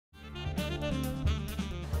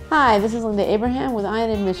Hi, this is Linda Abraham with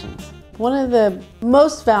Admissions. One of the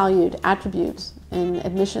most valued attributes in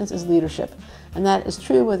admissions is leadership. And that is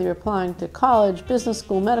true whether you're applying to college, business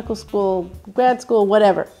school, medical school, grad school,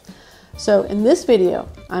 whatever. So in this video,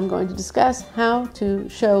 I'm going to discuss how to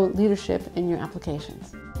show leadership in your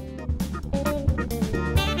applications.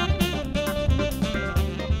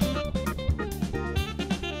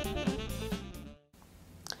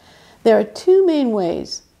 There are two main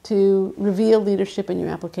ways to reveal leadership in your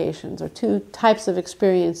applications, or two types of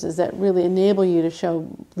experiences that really enable you to show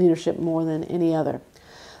leadership more than any other.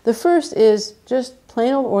 The first is just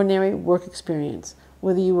plain old ordinary work experience,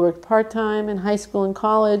 whether you worked part-time in high school and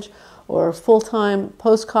college, or full-time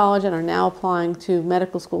post-college and are now applying to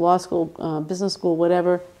medical school, law school, business school,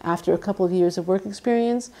 whatever, after a couple of years of work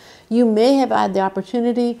experience. You may have had the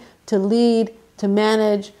opportunity to lead, to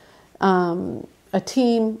manage a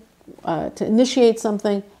team, to initiate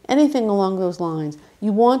something, anything along those lines.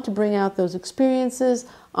 You want to bring out those experiences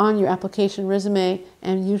on your application resume,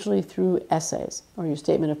 and usually through essays or your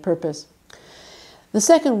statement of purpose. The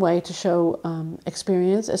second way to show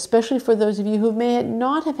experience, especially for those of you who may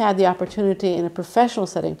not have had the opportunity in a professional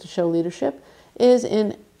setting to show leadership, is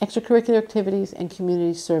in extracurricular activities and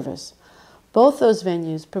community service. Both those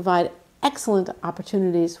venues provide excellent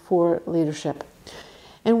opportunities for leadership.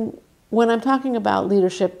 And when I'm talking about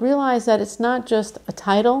leadership, realize that it's not just a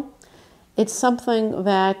title. It's something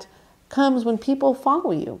that comes when people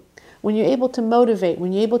follow you, when you're able to motivate,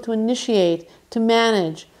 when you're able to initiate, to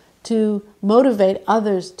manage, to motivate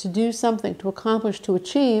others to do something, to accomplish, to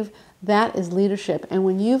achieve. That is leadership. And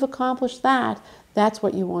when you've accomplished that, that's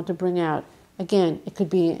what you want to bring out. Again, it could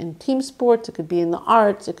be in team sports, it could be in the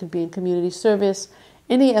arts, it could be in community service.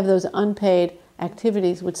 Any of those unpaid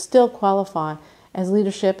activities would still qualify as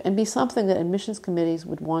leadership and be something that admissions committees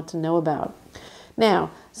would want to know about.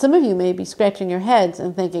 Now, some of you may be scratching your heads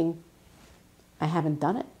and thinking, I haven't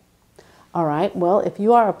done it. All right, well, if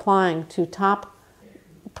you are applying to top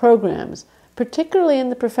programs, particularly in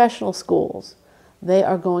the professional schools, they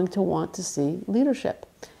are going to want to see leadership.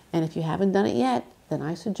 And if you haven't done it yet, then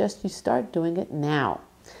I suggest you start doing it now.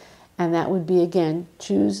 And that would be, again,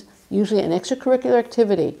 choose usually an extracurricular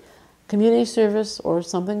activity, community service, or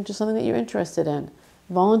something that you're interested in.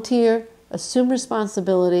 Volunteer, assume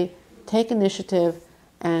responsibility, take initiative,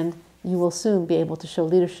 and you will soon be able to show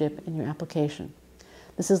leadership in your application.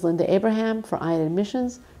 This is Linda Abraham for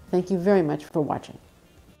Admissions. Thank you very much for watching.